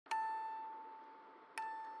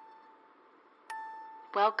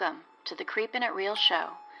Welcome to the Creepin' It Real show,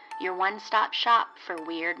 your one-stop shop for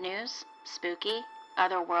weird news, spooky,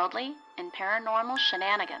 otherworldly, and paranormal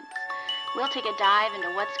shenanigans. We'll take a dive into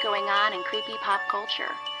what's going on in creepy pop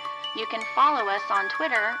culture. You can follow us on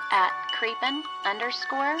Twitter at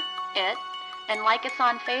creepin_it and like us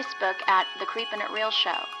on Facebook at The Creepin' It Real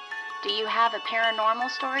Show. Do you have a paranormal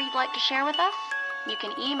story you'd like to share with us? You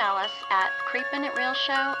can email us at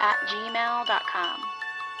creepinitrealshow@gmail.com.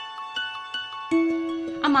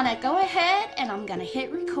 I'm gonna go ahead and I'm gonna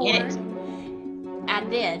hit record. I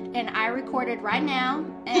did, and I recorded right now.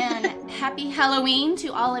 And happy Halloween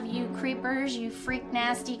to all of you creepers, you freak,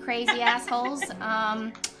 nasty, crazy assholes.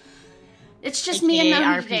 It's just me and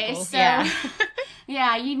Moni today, people. So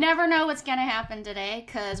yeah, you never know what's gonna happen today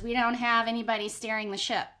because we don't have anybody steering the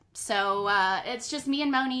ship. So it's just me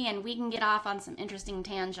and Moni, and we can get off on some interesting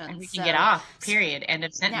tangents. And we can get off. Period. End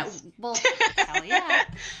of sentence. Well, hell yeah.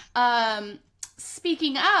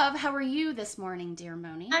 Speaking of, how are you this morning, dear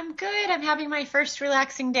Moni? I'm good. I'm having my first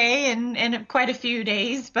relaxing day in quite a few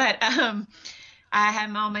days, but I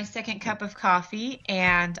am on my second cup of coffee,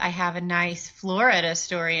 and I have a nice Florida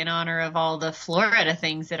story in honor of all the Florida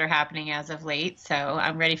things that are happening as of late. So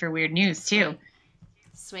I'm ready for weird news too.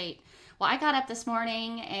 Sweet. Well, I got up this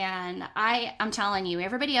morning, and I'm telling you,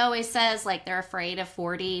 everybody always says like they're afraid of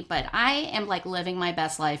 40, but I am like living my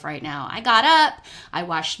best life right now. I got up, I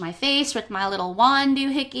washed my face with my little wand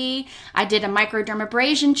doohickey. I did a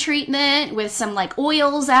microdermabrasion treatment with some like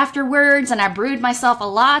oils afterwards, and I brewed myself a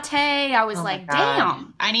latte. I was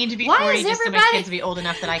damn. I need to be 40 just so my kids will be old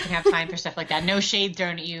enough that I can have time for stuff like that. No shade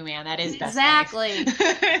thrown at you, man. That is best exactly.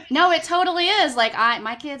 No, it totally is. Like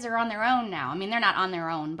my kids are on their own now. I mean, they're not on their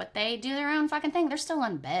own, but they do their own fucking thing. They're still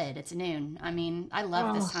in bed. It's noon. I mean, I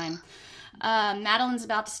love this time. Madeline's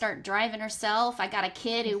about to start driving herself. I got a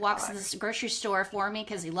kid who walks to the grocery store for me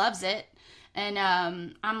because he loves it. And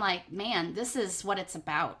I'm like, man, this is what it's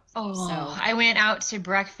about. I went out to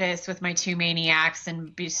breakfast with my two maniacs,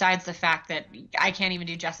 and besides the fact that I can't even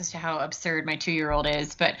do justice to how absurd my 2-year-old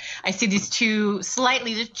is, but I see these two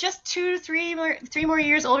slightly, just 2 to 3 more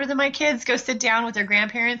years older than my kids, go sit down with their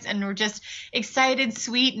grandparents, and we're just excited,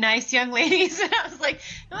 sweet, nice young ladies. And I was like,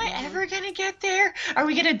 am I ever gonna get there? Are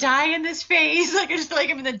we gonna die in this phase? Like I just feel like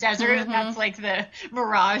I'm in the desert, and that's like the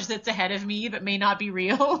mirage that's ahead of me, but may not be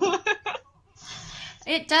real.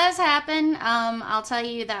 It does happen. I'll tell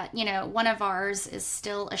you that, one of ours is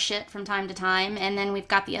still a shit from time to time. And then we've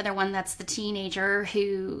got the other one that's the teenager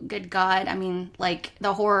who, good God, I mean, like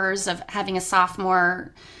the horrors of having a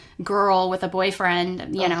sophomore girl with a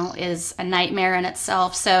boyfriend, is a nightmare in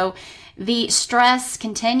itself. So the stress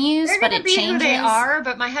continues, but it changes. Who they are,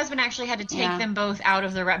 but my husband actually had to take them both out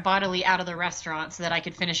of the bodily out of the restaurant so that I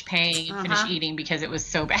could finish paying and finish eating because it was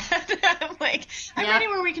so bad. I'm like, I'm ready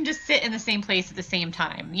where we can just sit in the same place at the same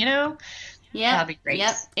time, Yeah, that'd be great.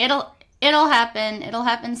 Yep, it'll happen. It'll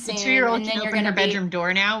happen soon. The 2-year-old can open her bedroom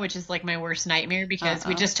door now, which is like my worst nightmare because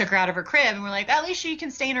we just took her out of her crib and we're like, at least she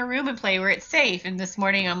can stay in her room and play where it's safe. And this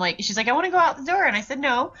morning she's like, I want to go out the door, and I said,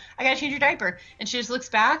 no, I gotta change your diaper. And she just looks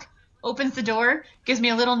back, opens the door, gives me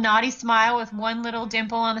a little naughty smile with one little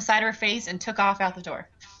dimple on the side of her face, and took off out the door.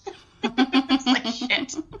 It's like,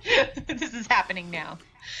 shit. This is happening now.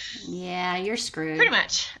 Yeah, you're screwed. Pretty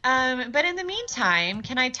much. But in the meantime,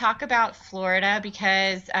 can I talk about Florida?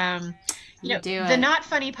 Because, the not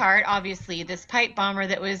funny part, obviously, this pipe bomber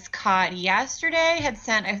that was caught yesterday had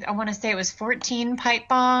sent, I want to say it was 14 pipe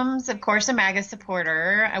bombs. Of course, a MAGA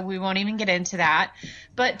supporter. We won't even get into that.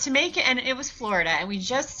 But to make it, and it was Florida. And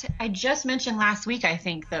I just mentioned last week, I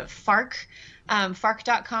think, the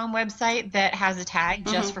farc.com website that has a tag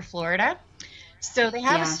just for Florida. So they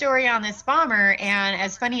have a story on this bomber, and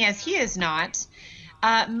as funny as he is not,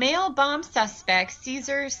 male bomb suspect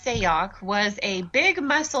Caesar Sayok was a big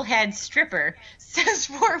musclehead stripper, says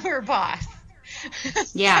former boss.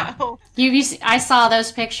 Yeah. I saw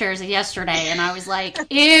those pictures yesterday, and I was like,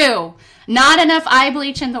 ew, not enough eye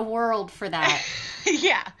bleach in the world for that.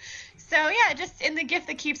 Yeah. So, just in the gift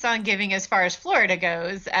that keeps on giving as far as Florida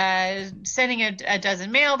goes, sending a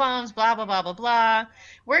dozen mail bombs, blah, blah, blah, blah, blah.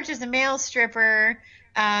 Worked as a male stripper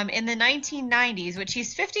in the 1990s, which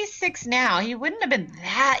he's 56 now. He wouldn't have been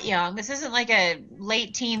that young. This isn't like a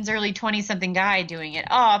late teens, early 20-something guy doing it.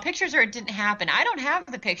 Oh, pictures or it didn't happen. I don't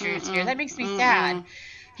have the pictures here. That makes me sad.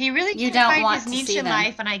 He really couldn't find his niche in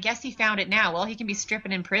life, and I guess he found it now. Well, he can be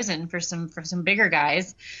stripping in prison for some bigger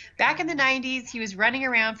guys. Back in the 90s, he was running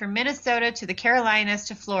around from Minnesota to the Carolinas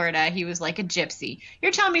to Florida. He was like a gypsy.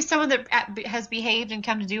 You're telling me someone that has behaved and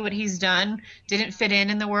come to do what he's done didn't fit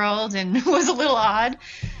in the world and was a little odd?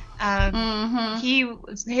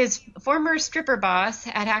 His former stripper boss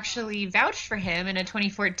had actually vouched for him in a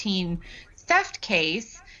 2014 theft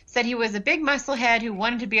case, said he was a big musclehead who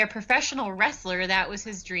wanted to be a professional wrestler. That was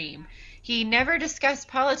his dream. He never discussed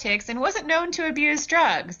politics and wasn't known to abuse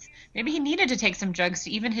drugs. Maybe he needed to take some drugs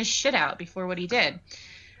to even his shit out before what he did.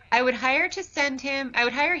 I would hire him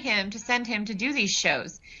to send him to do these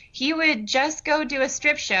shows. He would just go do a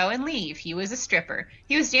strip show and leave. He was a stripper.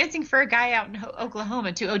 He was dancing for a guy out in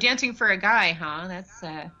Oklahoma too. Oh, dancing for a guy, huh? That's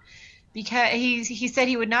because he said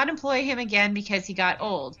he would not employ him again because he got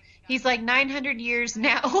old. He's like 900 years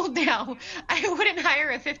old now. I wouldn't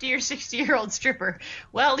hire a 50 or 60-year-old stripper.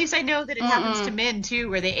 Well, at least I know that it happens to men too,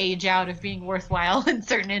 where they age out of being worthwhile in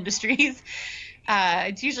certain industries.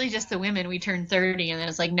 It's usually just the women. We turn 30 and then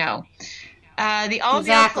it's like, no. The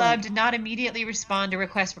all-male club did not immediately respond to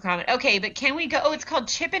requests for comment. Okay, but can we go? Oh, it's called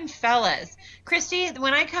Chippin' Fellas. Kristi,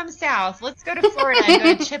 when I come south, let's go to Florida and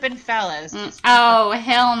go to Chippin' Fellas. Oh,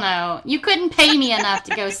 hell no. You couldn't pay me enough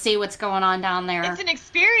to go see what's going on down there. It's an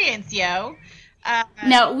experience, yo.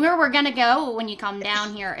 No, where we're going to go when you come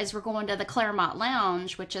down here is we're going to the Claremont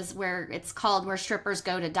Lounge, which is where it's called Where Strippers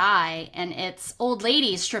Go to Die. And it's old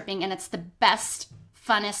ladies stripping, and it's the best,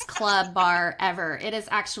 funnest club bar ever. It is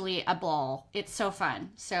actually a ball. It's so fun.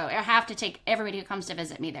 So I have to take everybody who comes to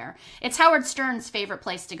visit me there. It's Howard Stern's favorite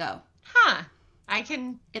place to go. Huh. I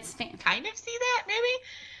can kind of see that, maybe?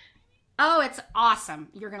 Oh, it's awesome.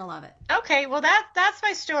 You're going to love it. Okay, well, that's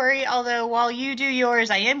my story. Although, while you do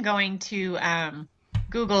yours, I am going to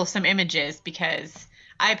Google some images because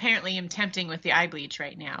I apparently am tempting with the eye bleach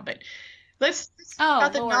right now. But let's talk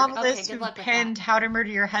about the novelist who penned How to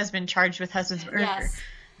Murder Your Husband, charged with husband's murder. Yes.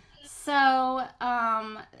 So,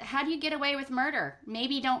 how do you get away with murder?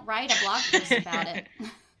 Maybe don't write a blog post about it.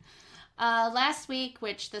 Last week,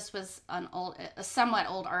 which this was a somewhat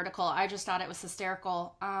old article, I just thought it was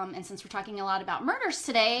hysterical. And since we're talking a lot about murders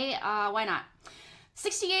today, why not?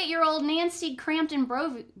 68-year-old Nancy Crampton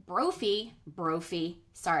Brophy,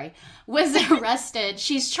 was arrested.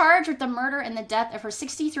 She's charged with the murder and the death of her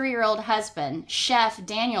 63-year-old husband, Chef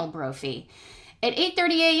Daniel Brophy. At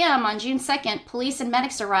 8:30 a.m. on June 2nd, police and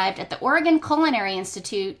medics arrived at the Oregon Culinary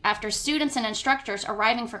Institute after students and instructors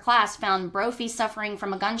arriving for class found Brophy suffering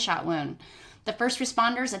from a gunshot wound. The first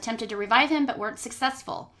responders attempted to revive him but weren't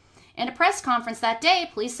successful. In a press conference that day,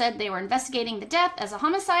 police said they were investigating the death as a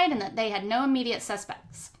homicide and that they had no immediate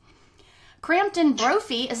suspects. Crampton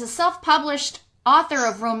Brophy is a self-published author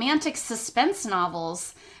of romantic suspense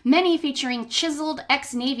novels, many featuring chiseled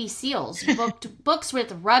ex-Navy SEALs, books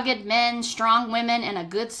with rugged men, strong women, and a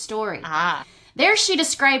good story. There she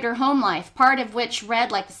described her home life, part of which read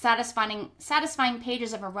like the satisfying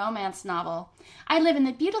pages of a romance novel. I live in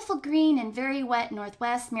the beautiful green and very wet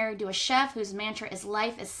Northwest, married to a chef whose mantra is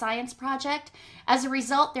life is science project. As a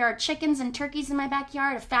result, there are chickens and turkeys in my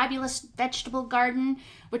backyard, a fabulous vegetable garden,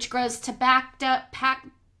 which grows tobacco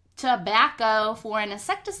for an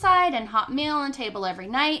insecticide and hot meal on table every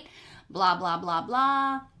night, blah, blah, blah,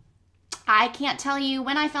 blah. I can't tell you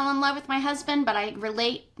when I fell in love with my husband, but I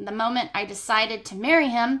relate the moment I decided to marry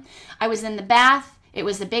him. I was in the bath. It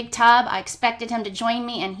was the big tub. I expected him to join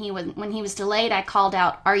me, and when he was delayed, I called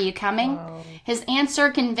out, "Are you coming?" Whoa. His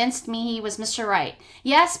answer convinced me he was Mr. Right.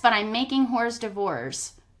 "Yes, but I'm making whores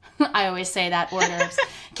divorce." I always say that, hors d'oeuvres.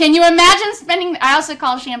 Can you imagine spending... I also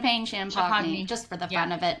call champagne champagne, just for the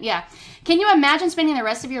fun of it. Yeah. Can you imagine spending the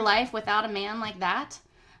rest of your life without a man like that?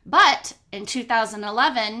 But in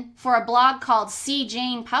 2011, for a blog called See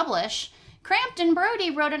Jane Publish, Crampton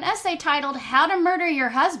Brody wrote an essay titled How to Murder Your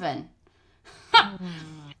Husband.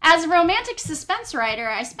 As a romantic suspense writer,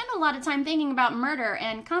 I spend a lot of time thinking about murder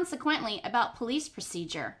and consequently about police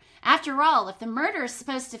procedure. After all, if the murder is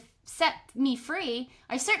supposed to set me free,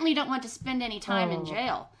 I certainly don't want to spend any time in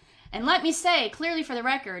jail. And let me say, clearly for the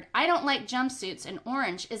record, I don't like jumpsuits, and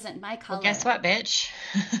orange isn't my color. Well, guess what, bitch?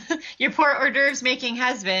 Your poor hors d'oeuvres making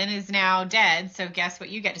husband is now dead, so guess what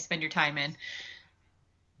you get to spend your time in.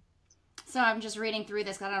 So I'm just reading through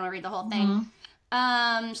this because I don't want to read the whole thing.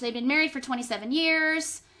 So they've been married for 27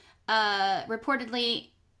 years. Reportedly,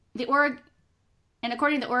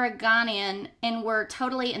 according to the Oregonian, and were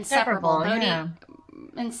totally inseparable.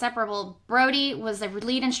 Brody was the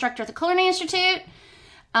lead instructor at the Culinary Institute.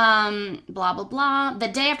 Blah, blah, blah. The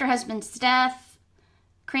day after husband's death,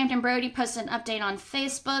 Crampton Brody posted an update on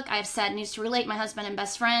Facebook. I have sad news to relate. My husband and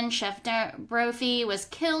best friend, Chef Brophy, was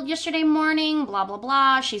killed yesterday morning. Blah, blah,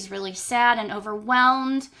 blah. She's really sad and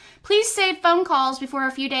overwhelmed. Please save phone calls before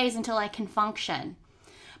a few days until I can function.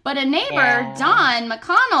 But a neighbor, Don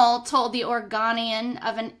McConnell, told the Oregonian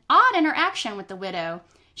of an odd interaction with the widow.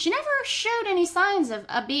 she never showed any signs of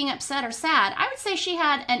being upset or sad. I would say she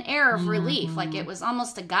had an air of relief, like it was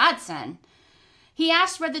almost a godsend. He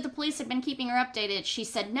asked whether the police had been keeping her updated. She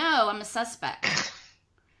said, "No, I'm a suspect."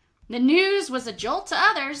 The news was a jolt to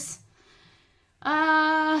others.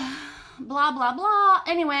 Blah, blah, blah.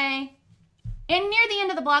 Anyway, and near the end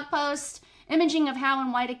of the blog post, imaging of how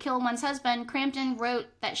and why to kill one's husband, Crampton wrote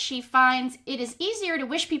that she finds it is easier to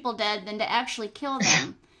wish people dead than to actually kill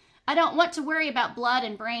them. I don't want to worry about blood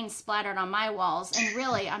and brains splattered on my walls, and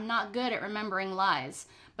really, I'm not good at remembering lies.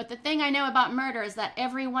 But the thing I know about murder is that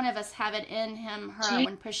every one of us have it in him, her,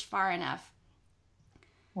 when pushed far enough.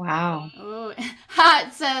 Wow. Ooh.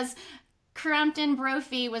 It says, Crampton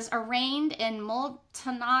Brophy was arraigned in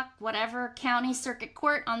Multnomah, whatever, County Circuit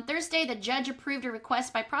Court. On Thursday, the judge approved a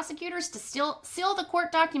request by prosecutors to seal the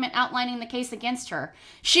court document outlining the case against her.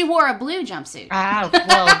 She wore a blue jumpsuit. Ah,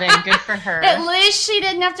 well then, good for her. At least she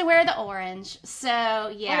didn't have to wear the orange. So,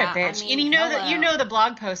 yeah. What a bitch. And you know the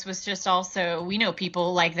blog post was just also, we know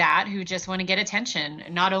people like that who just want to get attention.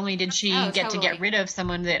 Not only did she to get rid of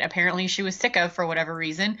someone that apparently she was sick of for whatever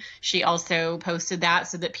reason, she also posted that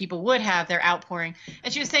so that people would have their outpouring.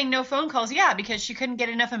 And she was saying no phone calls, because she couldn't get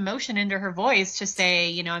enough emotion into her voice to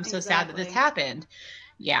say, I'm so sad that this happened.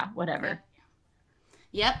 Yeah, whatever.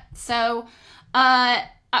 Yep. So,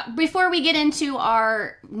 before we get into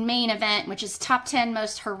our main event, which is top 10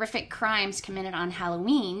 most horrific crimes committed on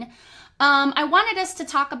Halloween, I wanted us to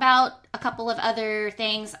talk about a couple of other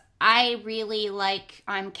things. I really like,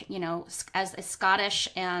 as a Scottish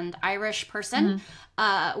and Irish person,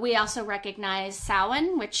 we also recognize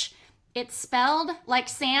Samhain, which it's spelled like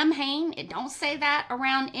Sam Hain. It don't say that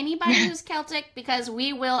around anybody who's Celtic because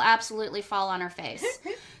we will absolutely fall on our face.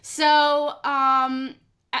 So,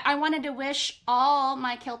 I wanted to wish all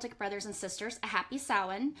my Celtic brothers and sisters a happy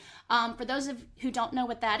Samhain. For those of who don't know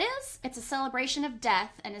what that is, it's a celebration of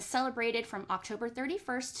death and is celebrated from October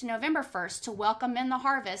 31st to November 1st to welcome in the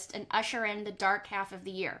harvest and usher in the dark half of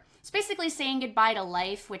the year. It's basically saying goodbye to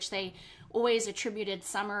life, which they always attributed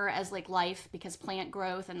summer as like life because plant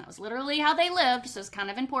growth, and that was literally how they lived, so it's kind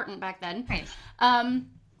of important back then. Right.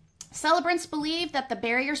 Celebrants believe that the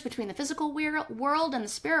barriers between the physical world and the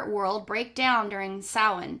spirit world break down during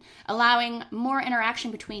Samhain, allowing more interaction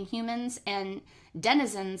between humans and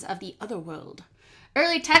denizens of the other world.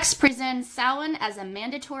 Early texts present Samhain as a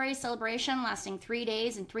mandatory celebration lasting 3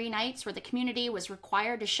 days and 3 nights where the community was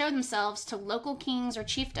required to show themselves to local kings or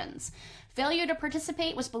chieftains. Failure to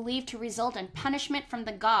participate was believed to result in punishment from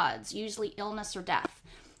the gods, usually illness or death.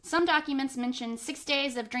 Some documents mention 6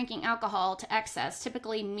 days of drinking alcohol to excess,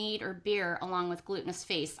 typically mead or beer, along with glutinous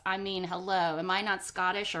feasts. I mean, hello, am I not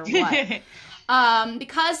Scottish or what?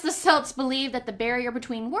 Because the Celts believed that the barrier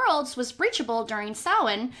between worlds was breachable during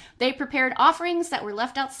Samhain, they prepared offerings that were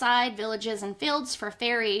left outside villages and fields for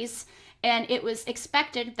fairies, and it was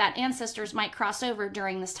expected that ancestors might cross over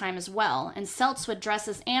during this time as well, and Celts would dress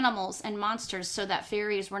as animals and monsters so that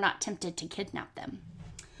fairies were not tempted to kidnap them.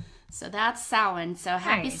 So that's Samhain. So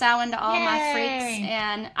happy Samhain to all my freaks.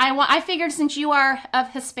 And I figured since you are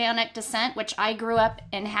of Hispanic descent, which I grew up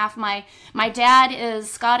in half, my dad is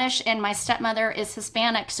Scottish and my stepmother is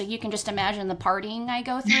Hispanic. So you can just imagine the partying I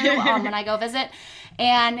go through when I go visit.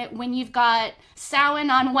 And when you've got Samhain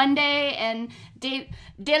on one day and Dia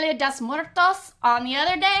de los Muertos on the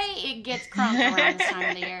other day, it gets crunk around this time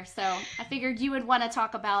of the year. So I figured you would want to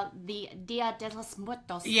talk about the Dia de los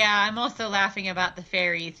Muertos. Yeah, I'm also laughing about the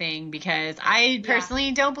fairy thing because I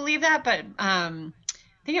personally don't believe that, but I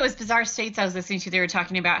think it was Bizarre States I was listening to. They were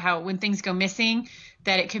talking about how when things go missing,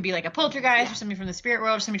 that it could be like a poltergeist or somebody from the spirit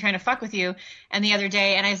world or somebody trying to fuck with you. And the other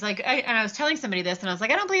day, and I was like, I was telling somebody this, and I was like,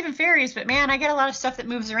 I don't believe in fairies, but man, I get a lot of stuff that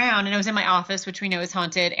moves around. And I was in my office, which we know is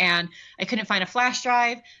haunted, and I couldn't find a flash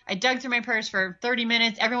drive. I dug through my purse for 30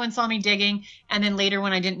 minutes. Everyone saw me digging. And then later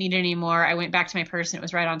when I didn't need it anymore, I went back to my purse and it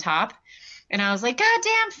was right on top. And I was like,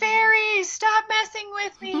 goddamn fairies, stop messing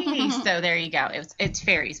with me. So there you go. It's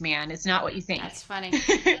fairies, man. It's not what you think. That's funny.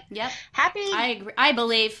 Yep. Happy. I agree. I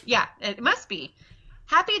believe. Yeah, it must be.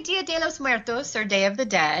 Happy Dia de los Muertos, or Day of the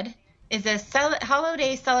Dead, is a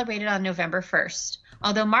holiday celebrated on November 1st.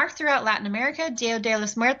 Although marked throughout Latin America, Dia de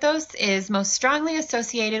los Muertos is most strongly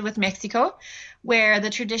associated with Mexico, where the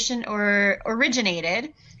tradition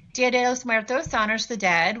originated. Dia de los Muertos honors the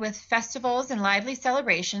dead with festivals and lively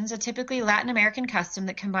celebrations, a typically Latin American custom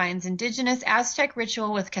that combines indigenous Aztec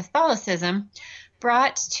ritual with Catholicism,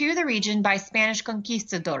 brought to the region by Spanish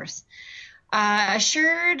conquistadors.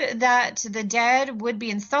 Assured that the dead would be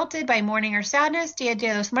insulted by mourning or sadness, Dia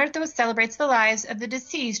de los Muertos celebrates the lives of the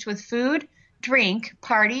deceased with food, drink,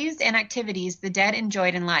 parties, and activities the dead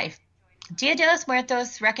enjoyed in life. Dia de los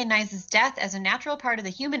Muertos recognizes death as a natural part of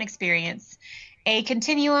the human experience, a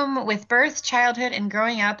continuum with birth, childhood, and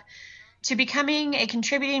growing up to becoming a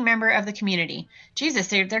contributing member of the community. Jesus,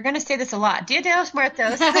 they're going to say this a lot. Dia de los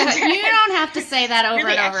Muertos. You don't have to say that over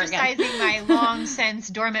really and over again. Exercising my long since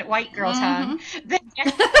dormant white girl tongue. The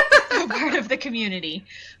dead is a part of the community,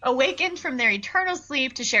 awakened from their eternal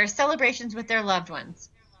sleep to share celebrations with their loved ones.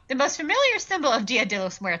 The most familiar symbol of Dia de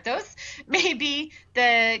los Muertos may be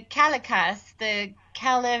the calicas, the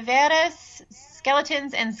calaveras,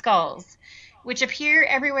 skeletons, and skulls, which appear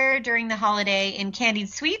everywhere during the holiday in candied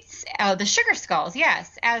sweets. Oh, the sugar skulls,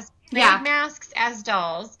 yes, as masks, as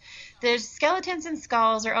dolls. The skeletons and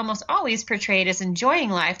skulls are almost always portrayed as enjoying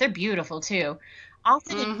life. They're beautiful, too,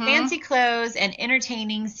 often in fancy clothes and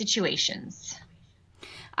entertaining situations.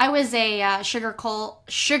 I was a sugar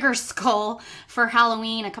skull for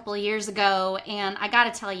Halloween a couple of years ago, and I got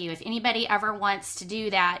to tell you, if anybody ever wants to do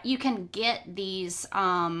that, you can get these,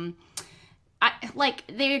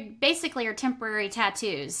 they basically are temporary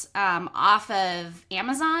tattoos off of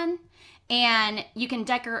Amazon, and you can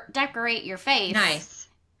decorate your face. Nice.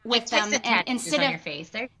 With them, and instead on of your face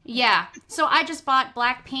there. Yeah, so I just bought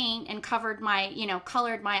black paint and covered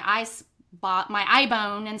colored my eyes. Bought my eye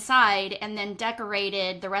bone inside and then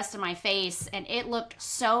decorated the rest of my face, and it looked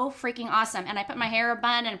so freaking awesome. And I put my hair a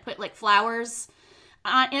bun and put like flowers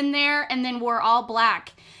in there, and then wore all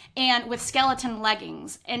black and with skeleton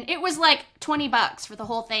leggings, and it was like $20 for the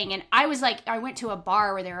whole thing. And I went to a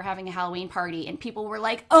bar where they were having a Halloween party, and people were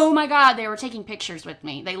like, oh my god, they were taking pictures with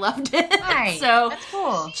me. They loved it. Nice. So that's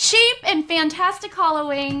cool. Cheap and fantastic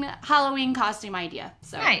Halloween costume idea.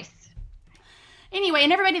 So nice. Anyway,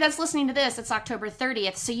 and everybody that's listening to this, it's October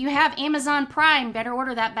 30th, so you have Amazon Prime. Better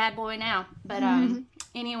order that bad boy now. But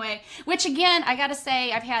anyway, which again, I gotta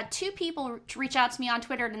say, I've had 2 people reach out to me on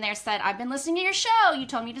Twitter, and they said, I've been listening to your show. You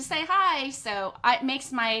told me to say hi. So it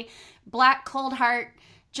makes my black, cold heart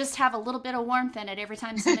just have a little bit of warmth in it every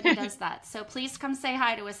time somebody does that. So please come say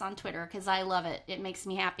hi to us on Twitter, because I love it. It makes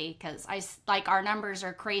me happy, because our numbers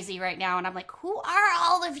are crazy right now, and I'm like, who are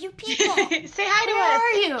all of you people? Say hi to us. Where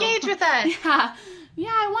are you? Engage with us. Yeah,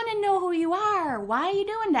 I want to know who you are. Why are you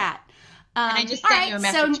doing that? And I just sent you a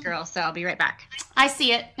message, girl, so I'll be right back. I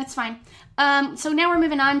see it. It's fine. So now we're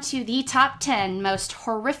moving on to the top 10 most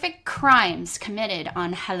horrific crimes committed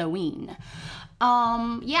on Halloween.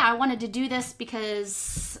 I wanted to do this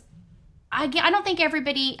because I don't think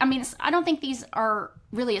I don't think these are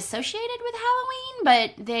really associated with Halloween,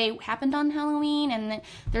 but they happened on Halloween, and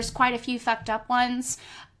there's quite a few fucked up ones.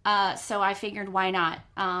 So I figured, why not?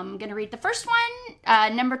 I'm going to read the first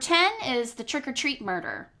one. Number 10 is the trick-or-treat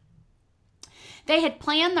murder. They had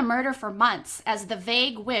planned the murder for months as the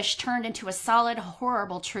vague wish turned into a solid,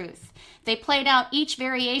 horrible truth. They played out each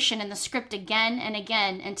variation in the script again and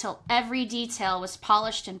again until every detail was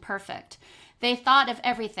polished and perfect. They thought of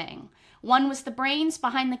everything. One was the brains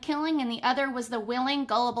behind the killing, and the other was the willing,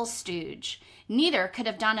 gullible stooge. Neither could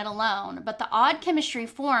have done it alone, but the odd chemistry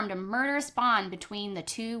formed a murderous bond between the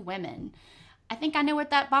 2 women. I think I know what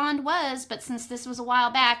that bond was, but since this was a while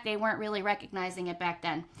back, they weren't really recognizing it back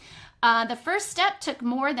then. The first step took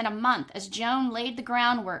more than a month as Joan laid the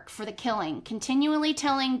groundwork for the killing, continually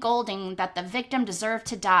telling Golding that the victim deserved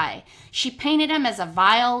to die. She painted him as a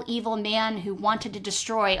vile, evil man who wanted to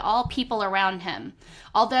destroy all people around him.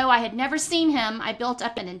 Although I had never seen him, I built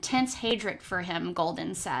up an intense hatred for him,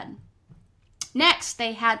 Golden said. Next,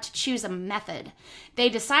 they had to choose a method. They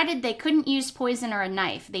decided they couldn't use poison or a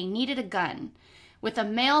knife. They needed a gun. With a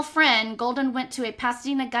male friend, Golden went to a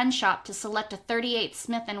Pasadena gun shop to select a .38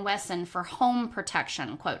 Smith & Wesson for home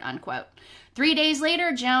protection, quote unquote. 3 days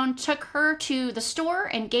later, Joan took her to the store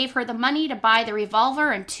and gave her the money to buy the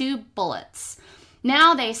revolver and 2 bullets.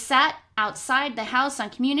 Now they sat outside the house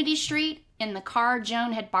on Community Street in the car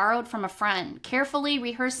Joan had borrowed from a friend, carefully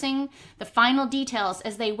rehearsing the final details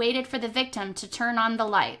as they waited for the victim to turn on the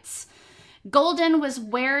lights. Golden was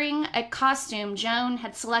wearing a costume Joan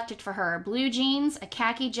had selected for her: blue jeans, a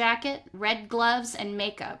khaki jacket, red gloves, and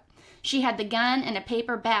makeup. She had the gun in a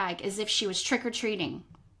paper bag as if she was trick-or-treating.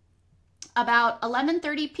 About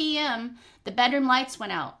 11:30 p.m., the bedroom lights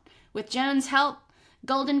went out. With Joan's help,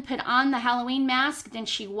 Golden put on the Halloween mask, then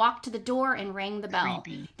she walked to the door and rang the bell.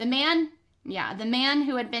 Creepy. The man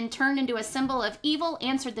who had been turned into a symbol of evil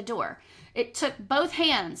answered the door. It took both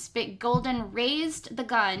hands, but Golden raised the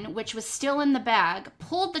gun, which was still in the bag,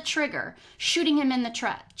 pulled the trigger, shooting him in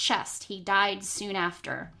the chest. He died soon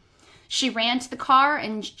after. She ran to the car,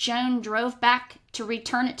 and Joan drove back to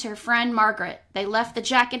return it to her friend Margaret. They left the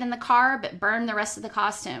jacket in the car, but burned the rest of the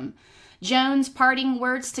costume. Joan's parting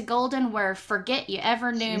words to Golden were, "Forget you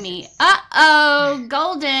ever knew me." Jesus.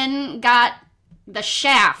 Golden got the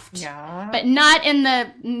shaft. Yeah. But not in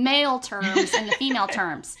the male terms and the female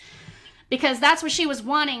terms. Because that's what she was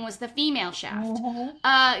wanting, was the female shaft.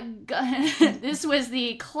 This was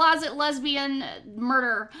the closet lesbian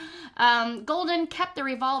murder. Golden kept the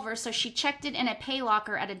revolver, so she checked it in a pay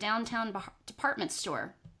locker at a downtown department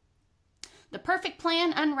store. The perfect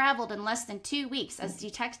plan unraveled in less than 2 weeks as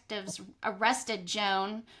detectives arrested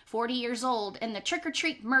Joan, 40 years old, in the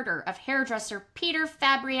trick-or-treat murder of hairdresser Peter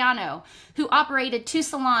Fabriano, who operated 2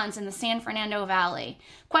 salons in the San Fernando Valley.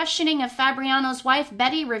 Questioning of Fabriano's wife,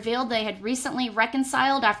 Betty, revealed they had recently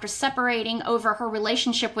reconciled after separating over her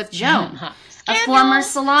relationship with Joan, a former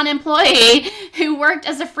salon employee who worked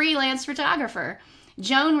as a freelance photographer.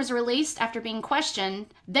 Joan was released after being questioned,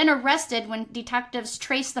 then arrested when detectives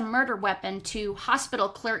traced the murder weapon to hospital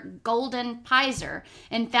clerk Golden Pizer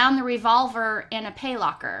and found the revolver in a pay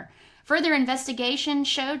locker. Further investigation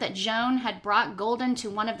showed that Joan had brought Golden to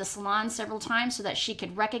one of the salons several times so that she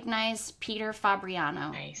could recognize Peter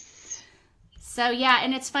Fabriano. Nice. So, yeah,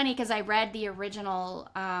 and it's funny because I read the original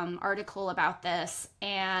article about this,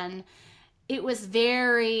 and it was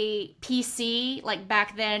very PC. Like,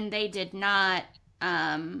 back then, they did not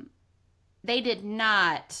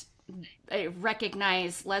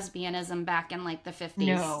recognize lesbianism back in like the 50s.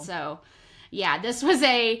 No. So yeah, this was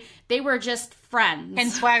they were just friends.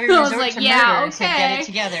 Hence why we resort like, to yeah, murder okay. to get it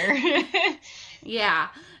together. Yeah.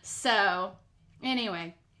 So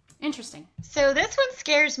anyway, interesting. So this one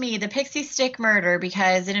scares me, the pixie stick murder,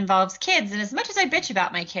 because it involves kids. And as much as I bitch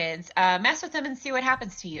about my kids, mess with them and see what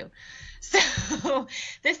happens to you. So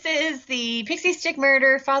this is the pixie stick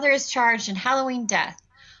murder. Father is charged in Halloween death.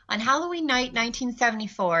 On Halloween night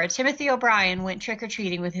 1974, Timothy O'Brien went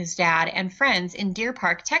trick-or-treating with his dad and friends in Deer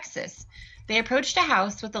Park, Texas. They approached a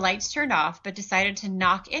house with the lights turned off, but decided to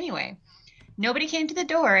knock anyway. Nobody came to the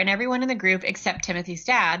door, and everyone in the group, except Timothy's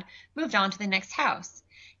dad, moved on to the next house.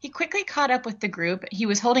 He quickly caught up with the group. He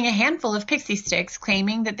was holding a handful of pixie sticks,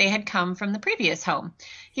 claiming that they had come from the previous home.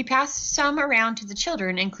 He passed some around to the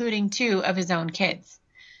children, including 2 of his own kids.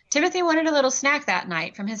 Timothy wanted a little snack that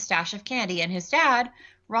night from his stash of candy, and his dad,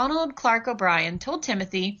 Ronald Clark O'Brien, told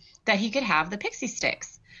Timothy that he could have the pixie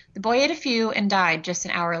sticks. The boy ate a few and died just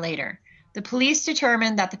an hour later. The police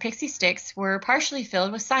determined that the pixie sticks were partially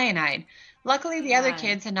filled with cyanide. Luckily, the other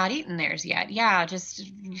kids had not eaten theirs yet. Yeah, just,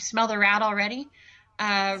 you smell the rat already?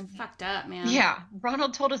 It's fucked up, man. Yeah.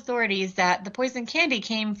 Ronald told authorities that the poison candy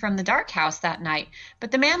came from the dark house that night, but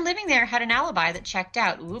the man living there had an alibi that checked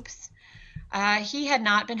out. Oops. He had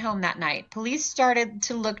not been home that night. Police started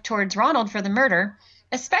to look towards Ronald for the murder,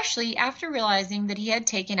 especially after realizing that he had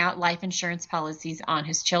taken out life insurance policies on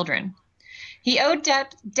his children. He owed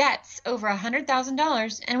debts over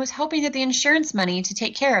 $100,000 and was hoping that the insurance money to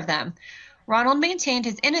take care of them. Ronald maintained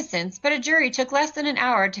his innocence, but a jury took less than an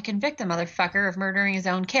hour to convict the motherfucker of murdering his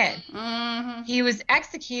own kid. Mm-hmm. He was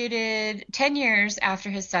executed 10 years after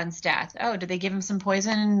his son's death. Oh, did they give him some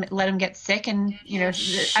poison and let him get sick? And, you know,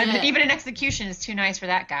 even an execution is too nice for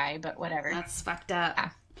that guy, but whatever. That's fucked up.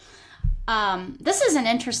 Yeah. This is an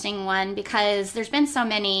interesting one because there's been so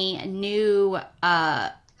many new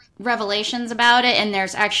revelations about it, and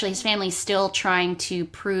there's actually his family still trying to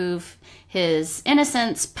prove his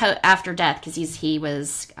innocence after death because he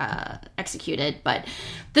was executed. But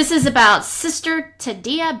this is about Sister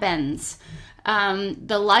Tadia Benz.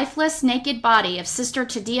 The lifeless, naked body of Sister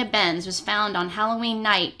Tadia Benz was found on Halloween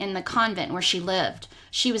night in the convent where she lived.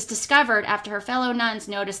 She was discovered after her fellow nuns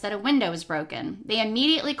noticed that a window was broken. They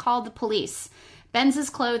immediately called the police. Benz's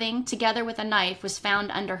clothing, together with a knife, was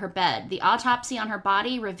found under her bed. The autopsy on her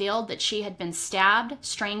body revealed that she had been stabbed,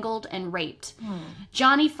 strangled, and raped.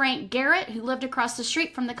 Johnny Frank Garrett, who lived across the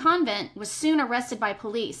street from the convent, was soon arrested by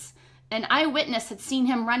police. An eyewitness had seen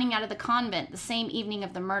him running out of the convent the same evening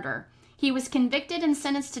of the murder. He was convicted and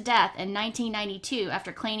sentenced to death in 1992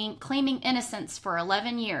 after claiming innocence for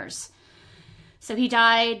 11 years. So he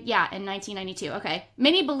died, in 1992. Okay.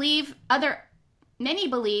 Many believe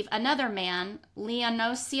another man,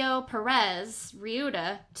 Leonocio Perez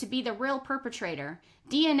Riuda, to be the real perpetrator.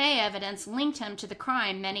 DNA evidence linked him to the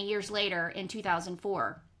crime many years later in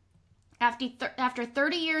 2004. After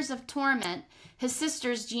 30 years of torment, his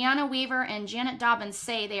sisters Gianna Weaver and Janet Dobbins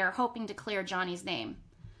say they are hoping to clear Johnny's name.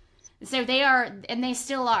 So they are, and they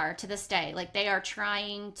still are to this day. Like, they are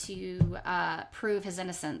trying to prove his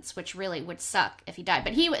innocence, which really would suck if he died.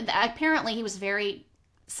 But apparently he was very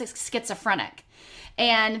schizophrenic.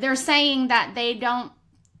 And they're saying that they don't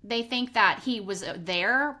they think that he was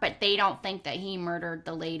there, but they don't think that he murdered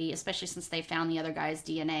the lady, especially since they found the other guy's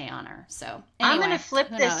DNA on her. So anyway, I'm going to flip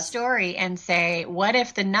who this knows? story and say, what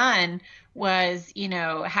if the nun was,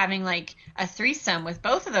 having like a threesome with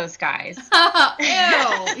both of those guys?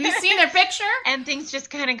 Ew. You seen their picture? And things just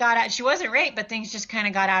kind of got out. She wasn't raped, but things just kind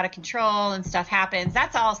of got out of control and stuff happens.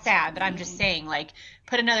 That's all sad, but I'm just saying, like,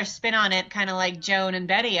 put another spin on it, kind of like Joan and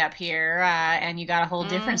Betty up here, and you got a whole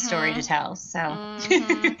different story to tell. So.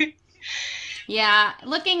 Yeah,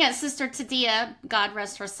 looking at Sister Tadia, God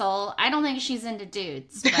rest her soul, I don't think she's into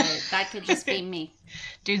dudes, but that could just be me.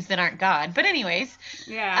 Dudes that aren't God. But anyways,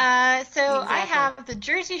 Yeah. so exactly. I have the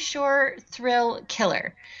Jersey Shore thrill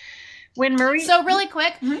killer. When Marie, So really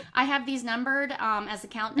quick, I have these numbered as a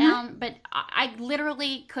countdown, but I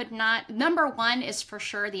literally could not. Number 1 is for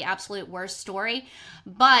sure the absolute worst story,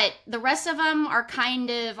 but the rest of them are kind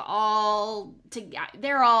of all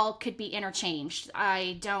they're all could be interchanged.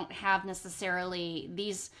 I don't have necessarily,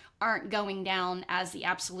 these aren't going down as the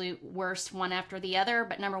absolute worst one after the other,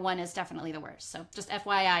 but number 1 is definitely the worst. So just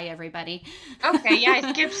FYI, everybody. Okay, yeah,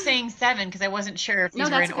 I skipped saying 7 because I wasn't sure if these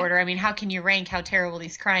were in okay. order. I mean, how can you rank how terrible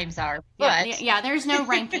these crimes are? But yeah, there's no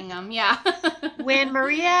ranking them. Yeah. when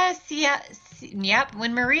Maria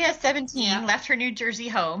 17 left her New Jersey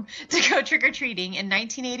home to go trick-or-treating in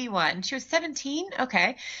 1981, she was 17?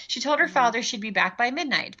 Okay. She told her father she'd be back by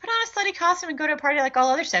midnight. Put on a slutty costume and go to a party like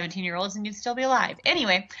all other 17-year-olds and you'd still be alive.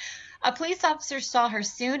 Anyway, a police officer saw her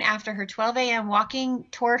soon after her 12 a.m. walking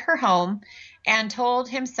toward her home and told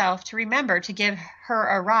himself to remember to give her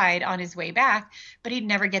a ride on his way back, but he'd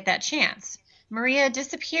never get that chance. Maria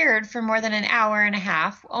disappeared for more than an hour and a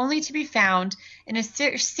half, only to be found in a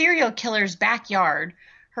serial killer's backyard,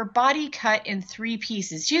 her body cut in 3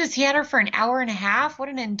 pieces. Jesus, he had her for an hour and a half? What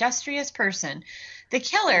an industrious person. The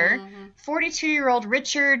killer, 42-year-old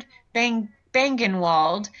Richard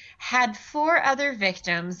Bangenwald, had 4 other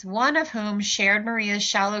victims, one of whom shared Maria's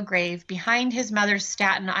shallow grave behind his mother's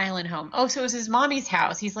Staten Island home. Oh, so it was his mommy's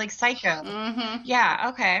house. He's like psycho.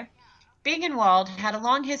 Yeah, okay. Bangenwald had a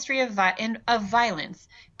long history of violence.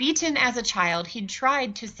 Beaten as a child, he'd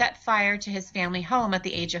tried to set fire to his family home at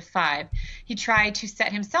the age of 5. He tried to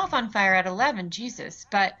set himself on fire at 11, Jesus.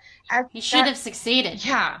 But he should have succeeded.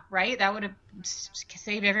 Yeah, right? That would have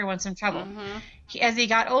saved everyone some trouble. As he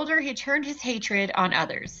got older, he turned his hatred on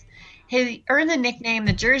others. He earned the nickname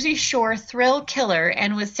the Jersey Shore Thrill Killer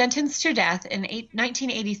and was sentenced to death in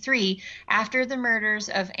 1983 after the murders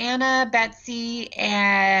of Anna, Betsy,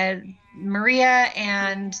 and Maria,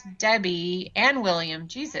 and Debbie, and William.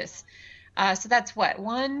 Jesus. So that's what?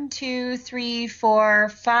 1, 2, 3, 4,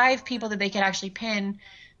 5 people that they could actually pin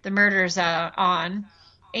the murders on.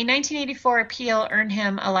 A 1984 appeal earned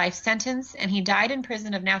him a life sentence, and he died in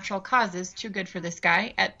prison of natural causes. Too good for this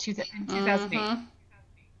guy in 2008.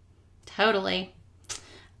 Totally.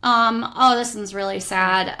 Oh, this one's really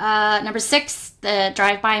sad. Number 6, the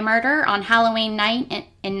drive-by murder on Halloween night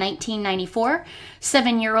in 1994.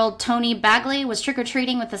 7-year-old Tony Bagley was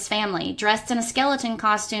trick-or-treating with his family. Dressed in a skeleton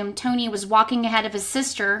costume, Tony was walking ahead of his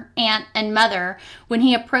sister, aunt, and mother when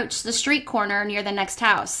he approached the street corner near the next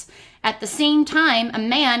house. At the same time, a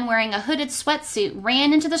man wearing a hooded sweatsuit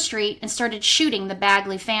ran into the street and started shooting the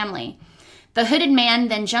Bagley family. The hooded man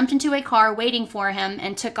then jumped into a car waiting for him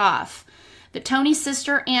and took off. Tony's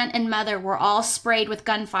sister, aunt, and mother were all sprayed with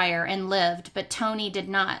gunfire and lived, but Tony did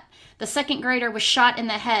not. The second grader was shot in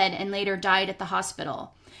the head and later died at the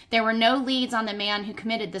hospital. There were no leads on the man who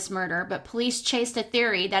committed this murder, but police chased a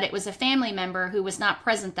theory that it was a family member who was not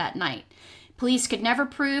present that night. Police could never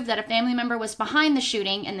prove that a family member was behind the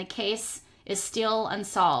shooting, and the case is still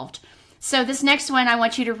unsolved. So this next one I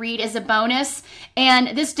want you to read is a bonus,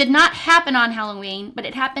 and this did not happen on Halloween, but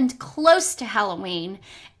it happened close to Halloween,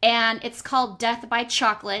 and it's called Death by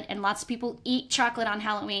Chocolate, and lots of people eat chocolate on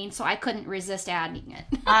Halloween, so I couldn't resist adding it.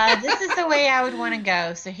 This is the way I would want to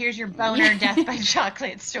go, so here's your boner Death by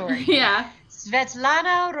Chocolate story. Yeah.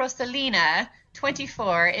 Svetlana Rosalina,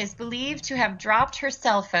 24, is believed to have dropped her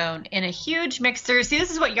cell phone in a huge mixer. See, this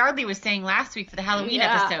is what Yardley was saying last week for the Halloween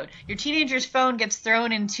episode. Your teenager's phone gets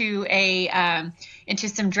thrown into into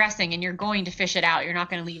some dressing, and you're going to fish it out. You're not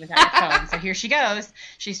going to leave without your phone. So here she goes.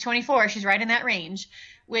 She's 24. She's right in that range,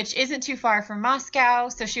 which isn't too far from Moscow.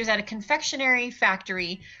 So she was at a confectionery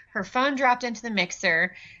factory. Her phone dropped into the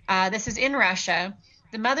mixer. This is in Russia.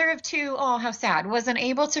 The mother of 2, oh, how sad, was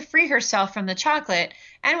unable to free herself from the chocolate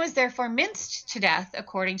and was therefore minced to death,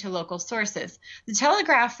 according to local sources. The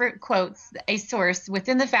Telegraph quotes a source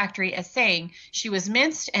within the factory as saying she was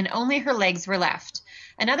minced and only her legs were left.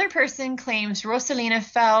 Another person claims Rosalina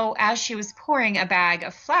fell as she was pouring a bag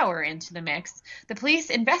of flour into the mix. The police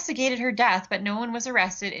investigated her death, but no one was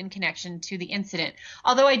arrested in connection to the incident.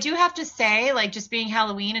 Although I do have to say, like, just being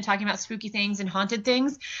Halloween and talking about spooky things and haunted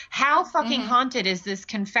things, how fucking haunted is this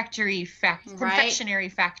confectionery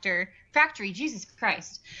factory, Jesus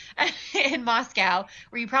Christ, in Moscow,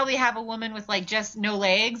 where you probably have a woman with like just no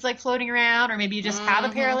legs like floating around, or maybe you just have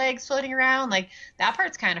a pair of legs floating around. Like, that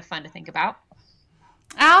part's kind of fun to think about.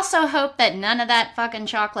 I also hope that none of that fucking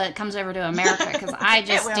chocolate comes over to America, because I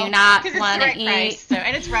just do not want to eat. Price, so,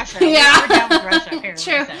 and it's Russia. We're down with Russia, apparently.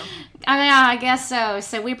 True. So. I mean, I guess so.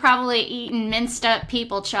 So we probably eating minced up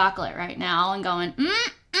people chocolate right now and going,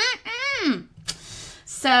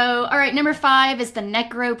 So, all right, number 5 is the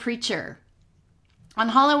Necro Preacher. On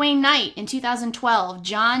Halloween night in 2012,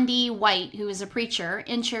 John D. White, who is a preacher,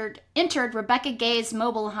 entered Rebecca Gay's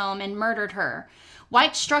mobile home and murdered her.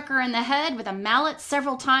 White struck her in the head with a mallet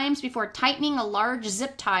several times before tightening a large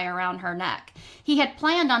zip tie around her neck. He had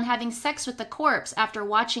planned on having sex with the corpse after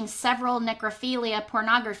watching several necrophilia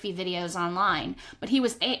pornography videos online, but he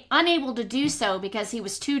was unable to do so because he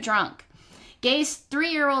was too drunk. Gay's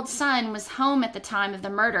 3-year-old son was home at the time of the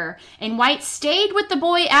murder, and White stayed with the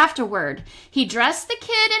boy afterward. He dressed the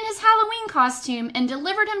kid in his Halloween costume and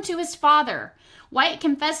delivered him to his father. White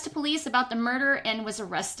confessed to police about the murder and was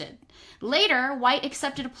arrested. Later, White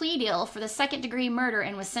accepted a plea deal for the second-degree murder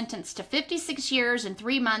and was sentenced to 56 years and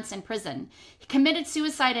 3 months in prison. He committed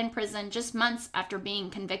suicide in prison just months after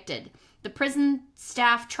being convicted. The prison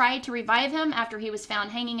staff tried to revive him after he was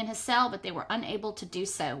found hanging in his cell, but they were unable to do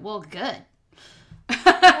so. Well, good.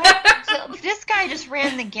 So this guy just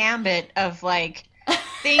ran the gambit of like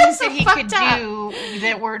things that he could do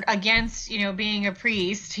that were against, being a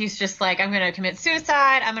priest. He's just like, I'm going to commit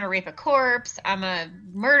suicide. I'm going to rape a corpse. I'm going to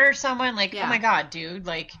murder someone. Like, oh my God, dude.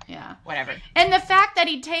 Like, whatever. And the fact that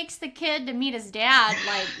he takes the kid to meet his dad,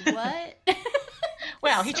 like, what?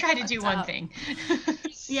 Well, he tried to do one thing.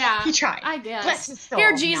 Yeah. He tried. I guess. Bless his soul,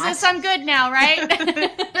 here, Jesus, I'm good now,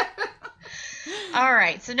 right? All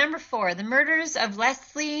right, so number 4, the murders of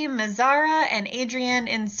Leslie Mazzara and Adrian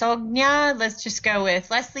Insogna. Let's just go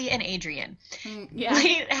with Leslie and Adrian.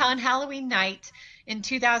 Late on Halloween night in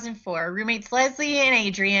 2004, roommates Leslie and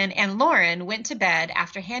Adrian and Lauren went to bed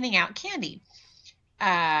after handing out candy.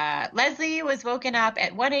 Leslie was woken up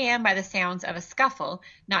at 1 a.m. by the sounds of a scuffle.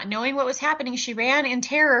 Not knowing what was happening, she ran in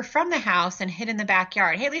terror from the house and hid in the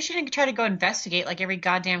backyard. Hey, at least she didn't try to go investigate like every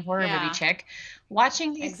goddamn horror movie chick.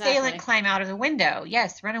 Watching the assailant climb out of the window.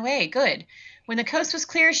 Yes, run away. Good. When the coast was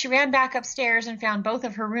clear, she ran back upstairs and found both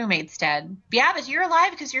of her roommates dead. Yeah, but you're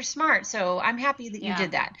alive because you're smart, so I'm happy that you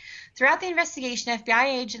did that. Throughout the investigation, FBI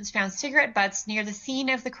agents found cigarette butts near the scene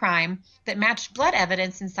of the crime that matched blood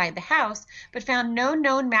evidence inside the house, but found no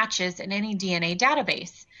known matches in any DNA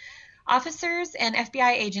database. Officers and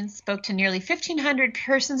FBI agents spoke to nearly 1,500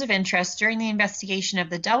 persons of interest during the investigation of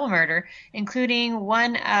the double murder, including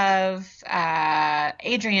one of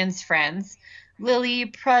Adrian's friends, Lily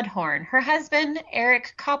Prudhorn. Her husband,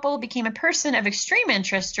 Eric Koppel, became a person of extreme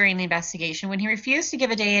interest during the investigation when he refused to give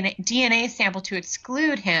a DNA sample to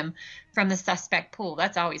exclude him from the suspect pool.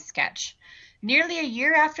 That's always sketch. Nearly a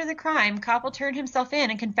year after the crime, Koppel turned himself in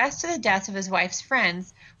and confessed to the deaths of his wife's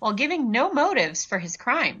friends while giving no motives for his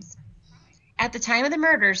crimes. At the time of the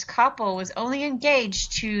murders, Koppel was only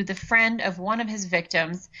engaged to the friend of one of his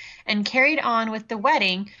victims and carried on with the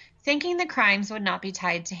wedding, thinking the crimes would not be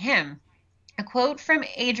tied to him. A quote from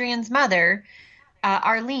Adrian's mother,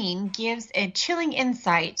 Arlene, gives a chilling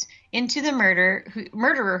insight into the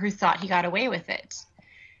murderer who thought he got away with it.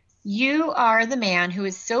 You are the man who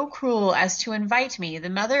is so cruel as to invite me,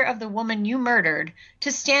 the mother of the woman you murdered,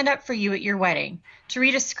 to stand up for you at your wedding, to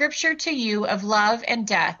read a scripture to you of love and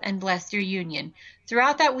death and bless your union.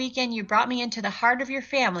 Throughout that weekend, you brought me into the heart of your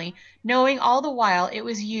family, knowing all the while it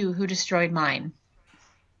was you who destroyed mine.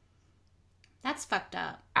 That's fucked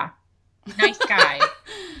up. Yeah. Nice guy.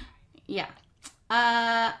 Yeah.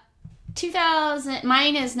 2000,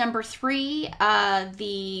 mine is number 3,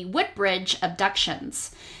 the Woodbridge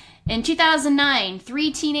abductions. In 2009,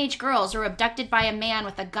 3 teenage girls were abducted by a man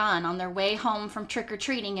with a gun on their way home from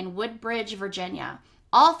trick-or-treating in Woodbridge, Virginia.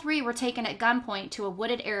 All 3 were taken at gunpoint to a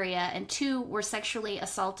wooded area and 2 were sexually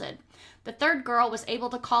assaulted. The third girl was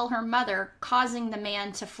able to call her mother, causing the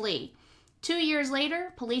man to flee. 2 years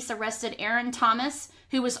later, police arrested Aaron Thomas,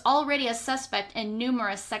 who was already a suspect in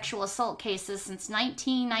numerous sexual assault cases since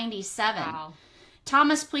 1997. Wow.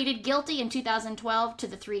 Thomas pleaded guilty in 2012 to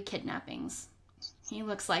the 3 kidnappings. He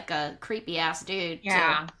looks like a creepy-ass dude,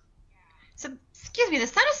 yeah. too. excuse me, the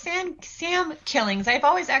Son of Sam killings. I've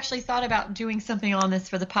always actually thought about doing something on this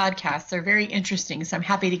for the podcast. They're very interesting, so I'm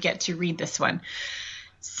happy to get to read this one.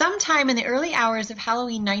 Sometime in the early hours of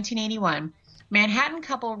Halloween 1981, Manhattan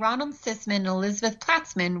couple Ronald Sisman and Elizabeth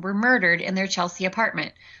Platzman were murdered in their Chelsea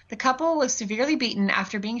apartment. The couple was severely beaten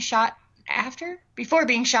before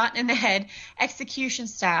being shot in the head, execution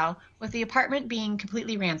style, with the apartment being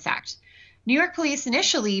completely ransacked. New York police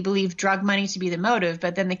initially believed drug money to be the motive,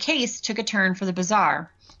 but then the case took a turn for the bizarre.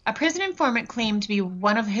 A prison informant claimed to be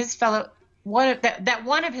one of his fellow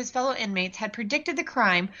inmates had predicted the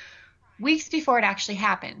crime weeks before it actually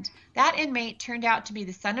happened. That inmate turned out to be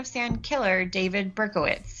the Son of Sam killer, David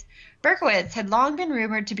Berkowitz. Berkowitz had long been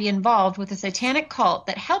rumored to be involved with a satanic cult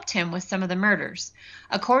that helped him with some of the murders.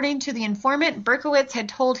 According to the informant, Berkowitz had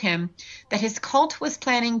told him that his cult was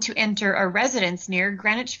planning to enter a residence near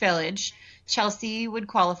Greenwich Village, Chelsea would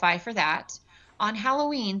qualify for that, on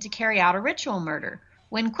Halloween to carry out a ritual murder.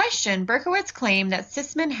 When questioned, Berkowitz claimed that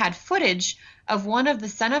Sisman had footage of one of the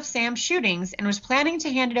Son of Sam shootings and was planning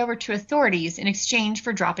to hand it over to authorities in exchange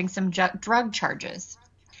for dropping some drug charges.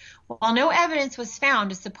 While no evidence was found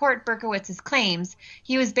to support Berkowitz's claims,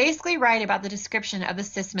 he was basically right about the description of the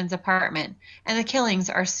Sisman's apartment, and the killings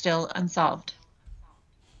are still unsolved.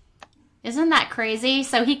 Isn't that crazy?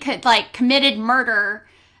 So he committed murder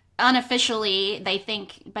unofficially, they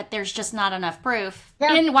think, but there's just not enough proof.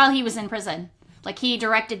 Yeah. While he was in prison. Like, he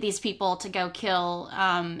directed these people to go kill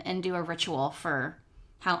and do a ritual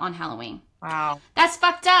on Halloween. Wow. That's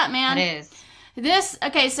fucked up, man. It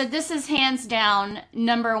is. So this is hands down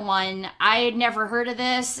number one. I had never heard of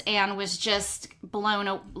this and was just blown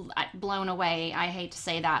away. I hate to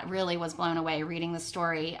say that. Really was blown away reading the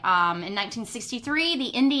story. In 1963, the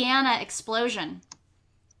Indiana explosion.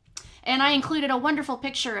 And I included a wonderful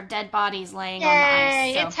picture of dead bodies laying on the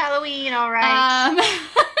ice. Yay, it's Halloween, all right.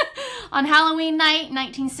 On Halloween night,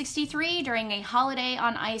 1963, during a holiday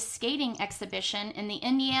on ice skating exhibition in the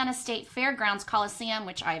Indiana State Fairgrounds Coliseum,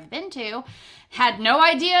 which I've been to, had no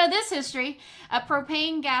idea of this history, a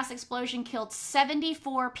propane gas explosion killed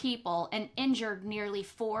 74 people and injured nearly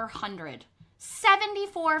 400.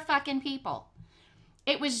 74 fucking people.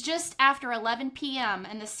 It was just after 11 p.m.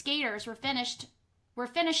 and the skaters were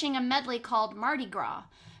finishing a medley called Mardi Gras.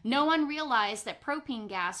 No one realized that propane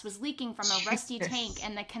gas was leaking from a rusty tank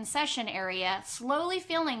in the concession area, slowly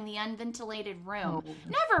filling the unventilated room. Oh.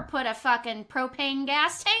 Never put a fucking propane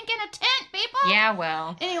gas tank in a tent, people! Yeah,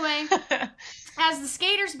 well. Anyway, as the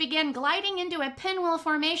skaters began gliding into a pinwheel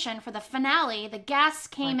formation for the finale, the gas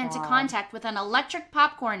came into contact with an electric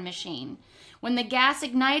popcorn machine. When the gas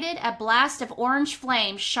ignited, a blast of orange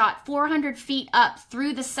flame shot 400 feet up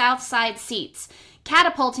through the south side seats,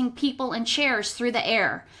 catapulting people and chairs through the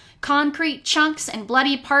air. Concrete chunks and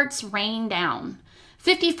bloody parts rained down.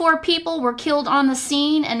 54 people were killed on the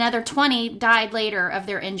scene, another 20 died later of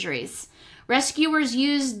their injuries. Rescuers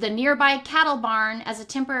used the nearby cattle barn as a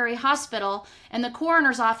temporary hospital, and the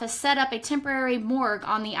coroner's office set up a temporary morgue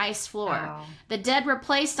on the ice floor. Oh. The dead were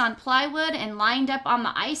placed on plywood and lined up on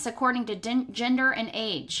the ice according to gender and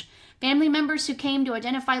age. Family members who came to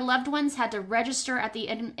identify loved ones had to register at the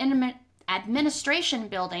administration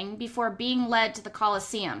building before being led to the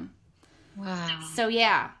Coliseum. Wow. So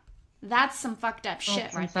yeah, that's some fucked up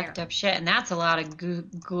shit right there. Fucked up shit, and that's a lot of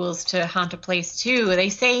ghouls to haunt a place too. They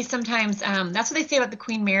say sometimes, that's what they say about the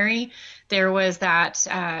Queen Mary. There was that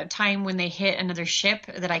time when they hit another ship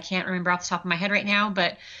that I can't remember off the top of my head right now,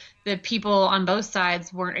 but the people on both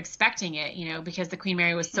sides weren't expecting it, because the Queen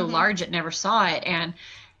Mary was so large it never saw it, and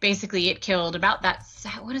basically it killed about that,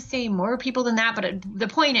 I want to say more people than that, but the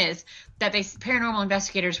point is that paranormal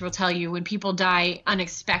investigators will tell you when people die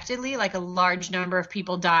unexpectedly, like a large number of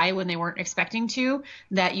people die when they weren't expecting to,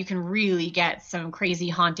 that you can really get some crazy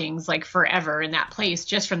hauntings like forever in that place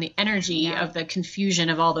just from the energy of the confusion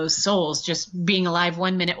of all those souls just being alive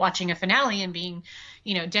 1 minute watching a finale and being,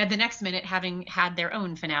 dead the next minute having had their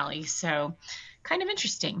own finale. So kind of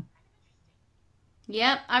interesting.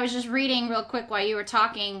 Yep, I was just reading real quick while you were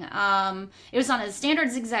talking. It was on a standard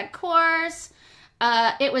zigzag course.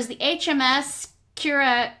 It was the HMS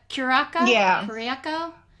Curaçao. Yeah.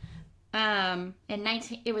 Curaçao.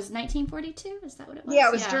 It was 1942. Is that what it was? Yeah,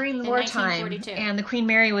 it was during the wartime, and the Queen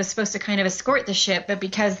Mary was supposed to kind of escort the ship, but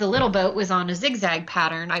because the little boat was on a zigzag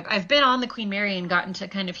pattern, I've been on the Queen Mary and gotten to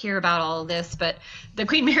kind of hear about all of this. But the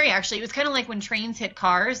Queen Mary actually, it was kind of like when trains hit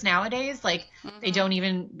cars nowadays. Like they don't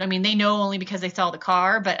even, they know only because they saw the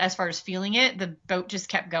car, but as far as feeling it, the boat just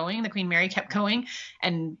kept going. The Queen Mary kept going,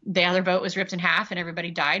 and the other boat was ripped in half, and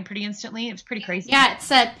everybody died pretty instantly. It was pretty crazy. Yeah,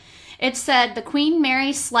 It said the Queen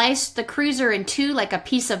Mary sliced the cruiser in two like a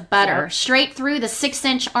piece of butter, straight through the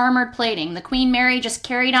 6-inch armored plating. The Queen Mary just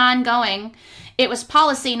carried on going. It was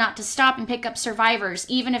policy not to stop and pick up survivors,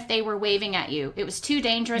 even if they were waving at you. It was too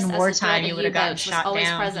dangerous. In as wartime, the you would have gotten shot always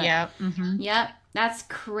down. present. Yep. Mm-hmm. Yep. That's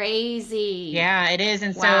crazy. Yeah, it is.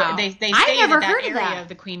 And Wow. so they say I never that heard of area that. of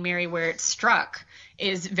the Queen Mary where it struck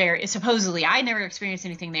is very, supposedly, I never experienced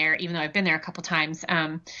anything there, even though I've been there a couple times,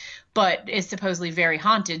 but is supposedly very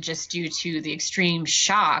haunted just due to the extreme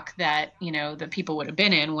shock that, the people would have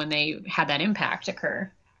been in when they had that impact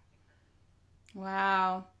occur.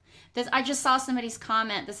 Wow. I just saw somebody's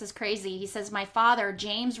comment. This is crazy. He says, my father,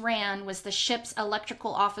 James Rand, was the ship's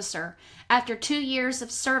electrical officer. After 2 years of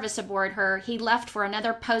service aboard her, he left for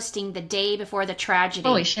another posting the day before the tragedy.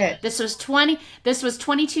 Holy shit. This was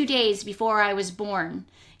 22 days before I was born.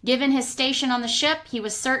 Given his station on the ship, he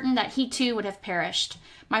was certain that he too would have perished.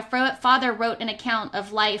 My father wrote an account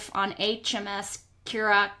of life on HMS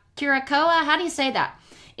Curacoa. How do you say that?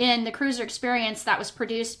 In the cruiser experience that was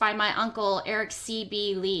produced by my uncle Eric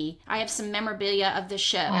C.B. Lee. I have some memorabilia of the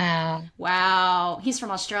ship. Wow. He's from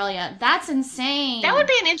Australia. That's insane. That would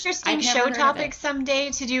be an interesting show topic it. someday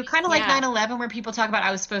to do, kind of like 9/11, where people talk about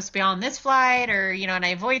I was supposed to be on this flight, or and I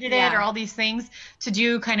avoided it, or all these things, to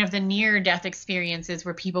do kind of the near-death experiences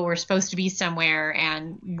where people were supposed to be somewhere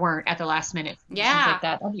and weren't at the last minute. Yeah, like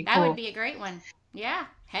that'd be cool. That would be a great one. Yeah.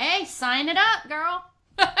 Hey, sign it up, girl.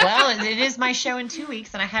 Well, it is my show in 2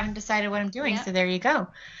 weeks, and I haven't decided what I'm doing, so there you go.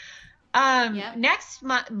 Next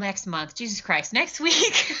month, Jesus Christ, next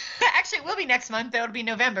week, actually it will be next month, though it'll be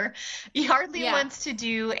November, Yardley wants to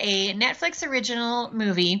do a Netflix original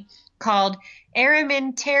movie called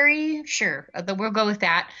Aramentary, we'll go with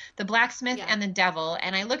that, The Blacksmith and the Devil,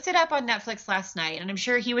 and I looked it up on Netflix last night, and I'm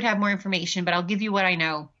sure he would have more information, but I'll give you what I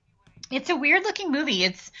know. It's a weird looking movie.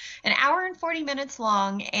 It's an hour and 40 minutes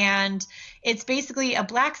long, and it's basically a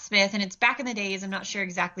blacksmith, and it's back in the days, I'm not sure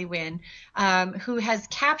exactly when, who has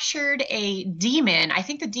captured a demon. I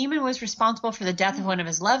think the demon was responsible for the death of one of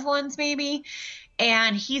his loved ones, maybe.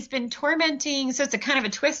 And he's been tormenting, so it's a kind of a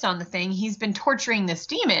twist on the thing. He's been torturing this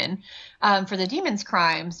demon for the demon's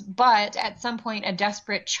crimes, but at some point a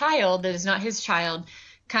desperate child that is not his child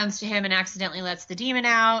comes to him and accidentally lets the demon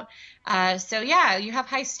out. So yeah, you have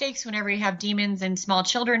high stakes whenever you have demons and small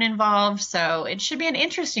children involved. So it should be an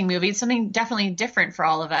interesting movie. It's something definitely different for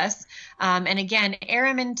all of us. And again,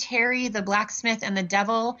 Aramentary, The Blacksmith and the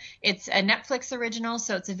Devil. It's a Netflix original,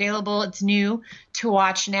 so it's available. It's new to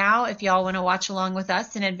watch now if y'all want to watch along with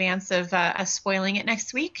us in advance of us spoiling it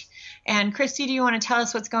next week. And Kristi, do you want to tell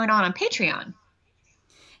us what's going on Patreon?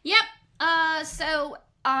 Yep. So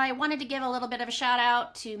I wanted to give a little bit of a shout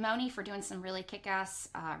out to Moni for doing some really kick-ass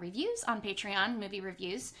reviews on Patreon, movie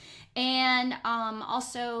reviews. And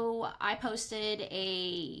also I posted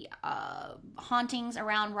a hauntings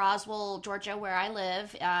around Roswell, Georgia, where I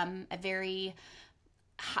live, a very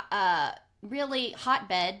really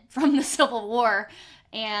hotbed from the Civil War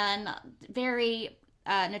and very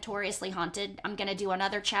notoriously haunted. I'm going to do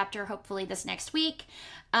another chapter hopefully this next week.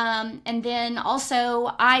 And then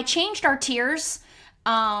also I changed our tiers.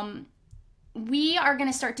 We are going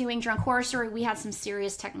to start doing Drunk Horror Story. We had some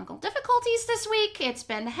serious technical difficulties this week. It's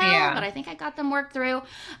been hell, but I think I got them worked through.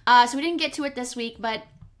 So we didn't get to it this week, but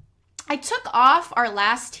I took off our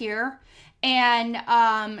last tier and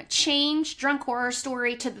changed Drunk Horror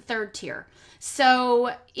Story to the 3rd tier.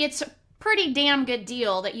 So it's a pretty damn good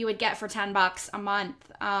deal that you would get for $10 a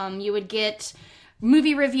month. You would get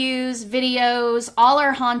movie reviews, videos, all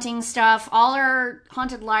our haunting stuff, all our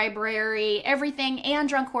haunted library, everything, and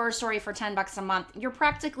Drunk Horror Story for $10 a month. You're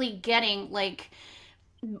practically getting like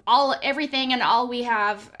everything and all we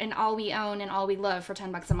have and all we own and all we love for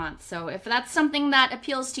 $10 a month. So if that's something that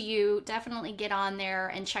appeals to you, definitely get on there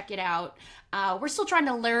and check it out. We're still trying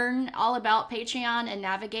to learn all about Patreon and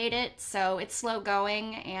navigate it, so it's slow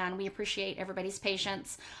going, and we appreciate everybody's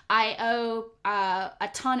patience. I owe a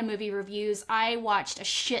ton of movie reviews. I watched a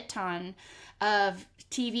shit ton of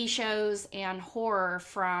TV shows and horror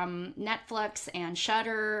from Netflix and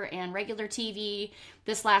Shudder and regular TV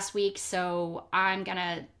this last week, so I'm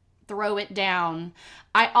gonna throw it down.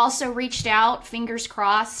 I also reached out, fingers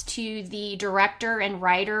crossed, to the director and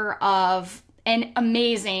writer of an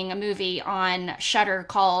amazing movie on Shudder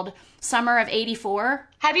called Summer of '84.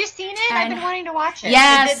 Have you seen it? I've been wanting to watch it.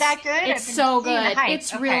 Yes. Is it that good? It's so good.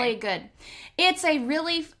 It's really good. It's a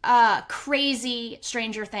really crazy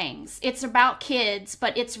Stranger Things. It's about kids,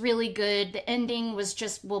 but it's really good. The ending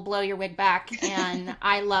will blow your wig back, and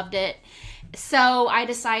I loved it. So I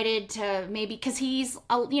decided to maybe, because he's,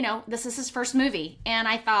 this is his first movie, and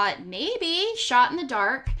I thought maybe Shot in the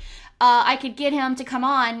Dark I could get him to come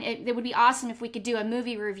on. It would be awesome if we could do a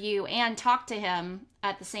movie review and talk to him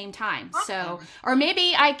at the same time. Awesome. So, or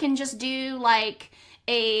maybe I can just do like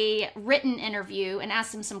a written interview and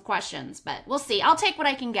ask him some questions, but we'll see. I'll take what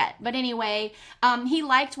I can get. But anyway, he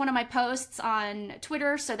liked one of my posts on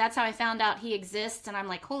Twitter, so that's how I found out he exists. And I'm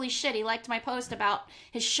like, holy shit, he liked my post about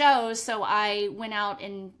his shows. So I went out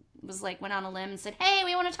and went on a limb and said, hey,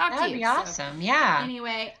 we want to talk to you. That'd be awesome. Yeah.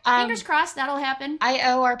 Anyway, fingers crossed that'll happen.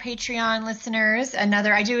 I owe our Patreon listeners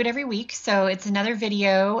I do it every week, so it's another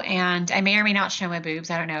video, and I may or may not show my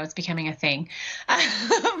boobs. I don't know. It's becoming a thing.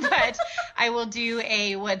 But I will do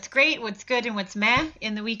a what's great, what's good, and what's meh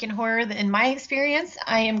in the week in horror. In my experience,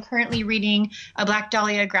 I am currently reading a Black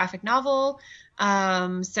Dahlia graphic novel.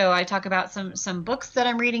 So I talk about some books that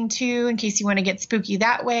I'm reading too, in case you want to get spooky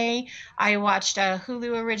that way. I watched a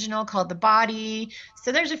Hulu original called The Body.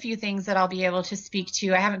 So there's a few things that I'll be able to speak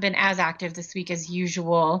to. I haven't been as active this week as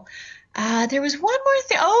usual. There was one more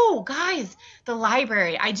thing. Oh, guys, the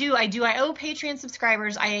library. I owe Patreon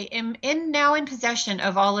subscribers. I am now in possession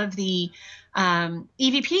of all of the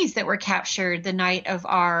EVPs that were captured the night of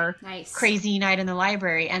our crazy night in the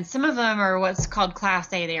library. And some of them are what's called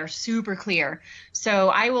Class A. They are super clear. So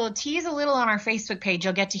I will tease a little on our Facebook page.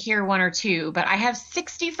 You'll get to hear one or two. But I have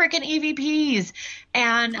 60 freaking EVPs.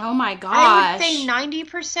 And oh my gosh, I would say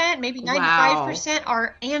 90%, maybe 95%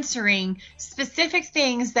 are answering specific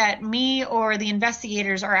things that me or the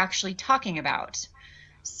investigators are actually talking about.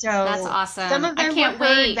 So that's awesome. Some of them were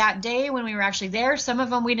heard that day when we were actually there. Some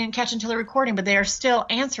of them we didn't catch until the recording, but they are still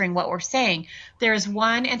answering what we're saying. There's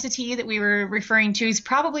one entity that we were referring to. He's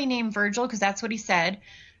probably named Virgil because that's what he said.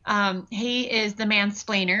 He is the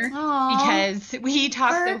mansplainer. Aww. Because we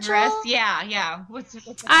talked over us. Yeah.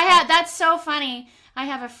 That's so funny. I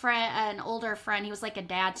have a friend, an older friend. He was like a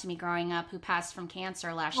dad to me growing up who passed from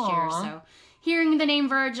cancer last year. So hearing the name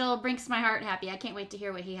Virgil brings my heart happy. I can't wait to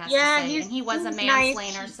hear what he has to say. And he was a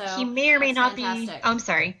mansplainer, so he may or may not fantastic. be. Oh, I'm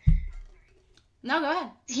sorry. No, go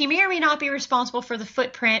ahead. He may or may not be responsible for the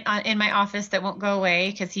footprint in my office that won't go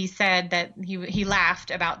away because he said that he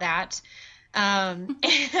laughed about that.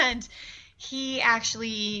 And he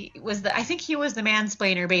actually I think he was the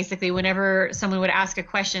mansplainer, basically. Whenever someone would ask a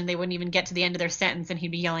question, they wouldn't even get to the end of their sentence and he'd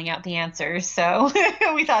be yelling out the answers. So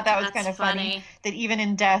we thought that was kind of funny that even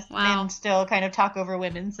in death, men still kind of talk over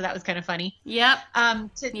women. So that was kind of funny. Yep.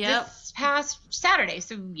 This past Saturday,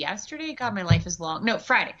 so yesterday, God, my life is long. No,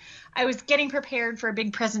 Friday. I was getting prepared for a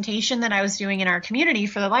big presentation that I was doing in our community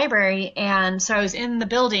for the library. And so I was in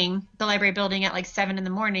the library building at like 7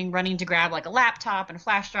 a.m, running to grab like a laptop and a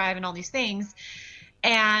flash drive and all these things.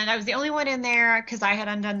 And I was the only one in there because I had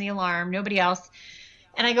undone the alarm, nobody else.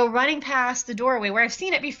 And I go running past the doorway where I've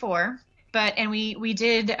seen it before. And we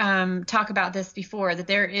did talk about this before, that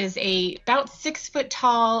there is about 6 foot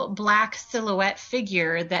tall black silhouette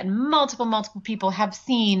figure that multiple people have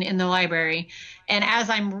seen in the library. And as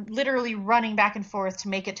I'm literally running back and forth to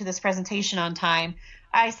make it to this presentation on time,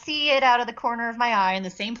 I see it out of the corner of my eye in the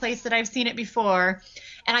same place that I've seen it before.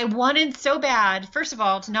 And I wanted so bad, first of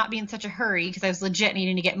all, to not be in such a hurry because I was legit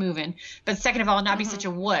needing to get moving. But second of all, not be such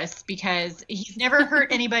a wuss because he's never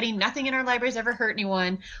hurt anybody. Nothing in our library's ever hurt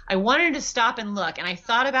anyone. I wanted to stop and look, and I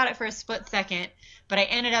thought about it for a split second, but I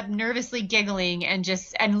ended up nervously giggling and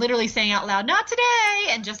literally saying out loud, "Not today,"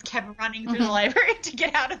 and just kept running through the library to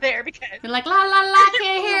get out of there because you're like, la la la,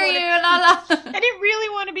 can't hear you, la la. I didn't really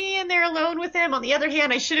want to be in there alone with him. On the other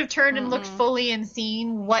hand, I should have turned and looked fully and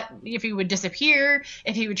seen if he would disappear,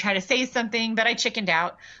 if he would try to say something, but I chickened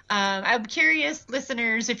out. I'm curious,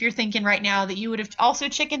 listeners, if you're thinking right now that you would have also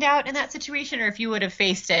chickened out in that situation or if you would have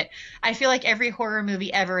faced it. I feel like every horror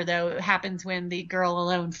movie ever, though, happens when the girl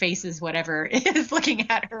alone faces whatever is looking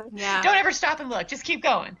at her. Yeah. Don't ever stop and look. Just keep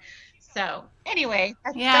going. So anyway,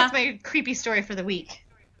 that's my creepy story for the week.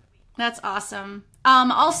 That's awesome.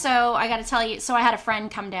 Also, I got to tell you, so I had a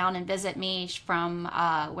friend come down and visit me from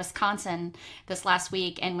Wisconsin this last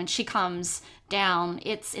week, and when she comes down,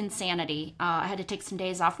 it's insanity. I had to take some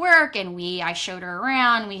days off work, and I showed her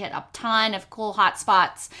around. We hit a ton of cool hot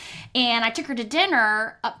spots, and I took her to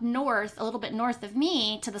dinner up north, a little bit north of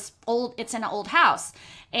me, to this it's in an old house.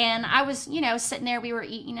 And I was, sitting there, we were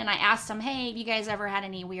eating, and I asked them, "Hey, have you guys ever had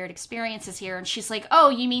any weird experiences here?" And she's like, "Oh,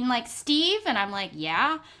 you mean like Steve?" And I'm like,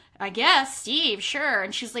 "Yeah, I guess, Steve, sure."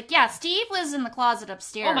 And she's like, "Yeah, Steve lives in the closet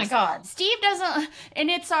upstairs." Oh my God. Steve doesn't, and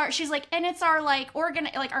it's our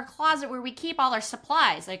our closet where we keep all our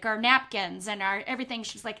supplies, like our napkins and our everything.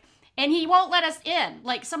 She's like, and he won't let us in.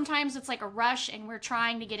 Like sometimes it's like a rush and we're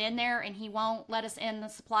trying to get in there and he won't let us in the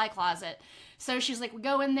supply closet. So she's like, we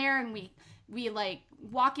go in there and we we like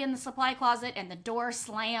walk in the supply closet and the door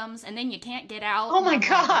slams and then you can't get out. Oh my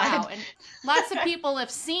God. Wow. And lots of people have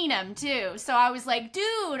seen him too. So I was like,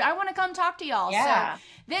 dude, I want to come talk to y'all. Yeah. So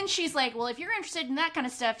then she's like, well, if you're interested in that kind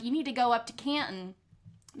of stuff, you need to go up to Canton.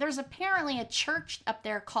 There's apparently a church up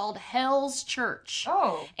there called Hell's Church.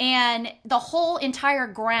 Oh. And the whole entire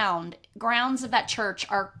grounds of that church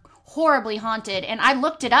are horribly haunted. And I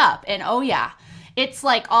looked it up and oh yeah, it's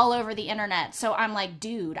like all over the internet. So I'm like,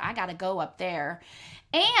 dude, I got to go up there.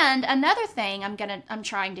 And another thing I'm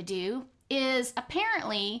trying to do is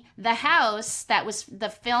apparently the house that was the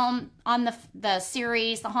film on the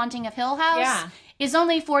series, The Haunting of Hill House, is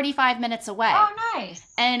only 45 minutes away. Oh,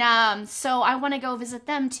 nice. And so I want to go visit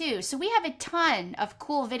them too. So we have a ton of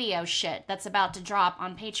cool video shit that's about to drop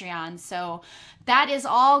on Patreon. So that is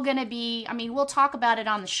all going to be, I mean, we'll talk about it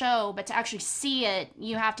on the show, but to actually see it,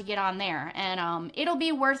 you have to get on there. And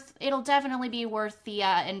it'll definitely be worth the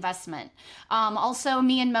investment. Also,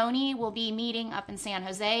 me and Moni will be meeting up in San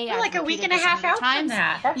Jose. We're like a week and a half out from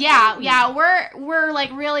that. That's crazy. Yeah, we're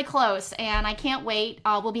like really close, and I can't wait.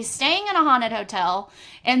 We'll be staying in a haunted hotel,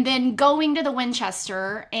 and then going to the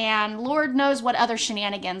Winchester, and Lord knows what other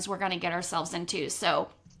shenanigans we're going to get ourselves into. So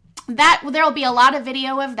there'll be a lot of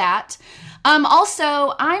video of that.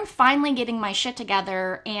 Also, I'm finally getting my shit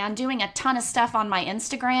together and doing a ton of stuff on my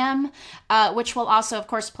Instagram, which will also, of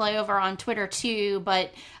course, play over on Twitter too.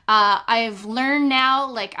 But I've learned now,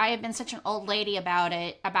 like, I have been such an old lady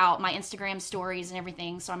about my Instagram stories and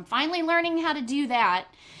everything. So I'm finally learning how to do that,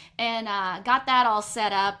 and got that all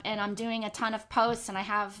set up. And I'm doing a ton of posts, and I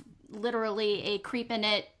have literally a Creep in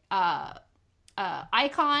It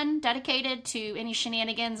icon dedicated to any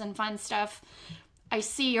shenanigans and fun stuff I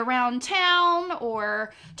see around town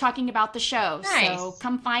or talking about the show. Nice. So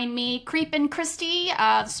come find me, Creepin' Kristi,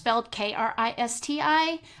 spelled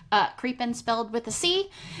Kristi, Creepin' spelled with a C.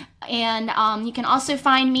 And you can also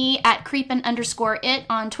find me at Creepin_it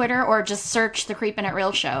on Twitter, or just search the Creepin' It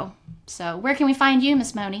Real Show. So where can we find you,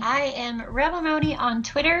 Miss Moni? I am Rebel Moni on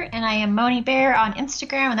Twitter, and I am Moni Bear on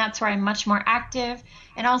Instagram, and that's where I'm much more active.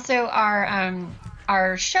 And also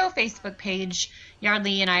our show Facebook page,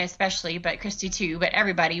 Yardley and I especially, but Kristi too, but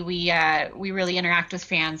everybody, we really interact with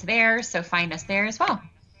fans there, so find us there as well.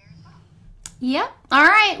 Yep. All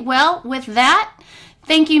right. Well, with that,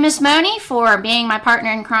 thank you, Miss Moni, for being my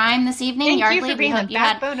partner in crime this evening. Thank Yardley, you for being the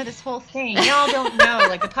backbone of this whole thing. Y'all don't know,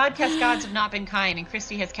 like, the podcast gods have not been kind, and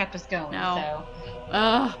Kristi has kept us going. No.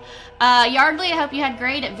 So. Yardley, I hope you had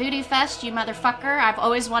great at Voodoo Fest, you motherfucker. I've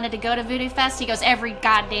always wanted to go to Voodoo Fest. He goes every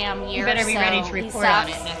goddamn year. You better be ready to report on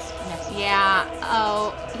it next Yeah.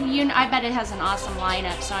 Oh, I bet it has an awesome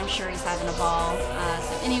lineup, so I'm sure he's having a ball.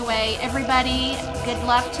 So anyway, everybody, good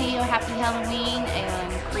luck to you. Happy Halloween,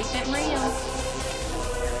 and creep it real.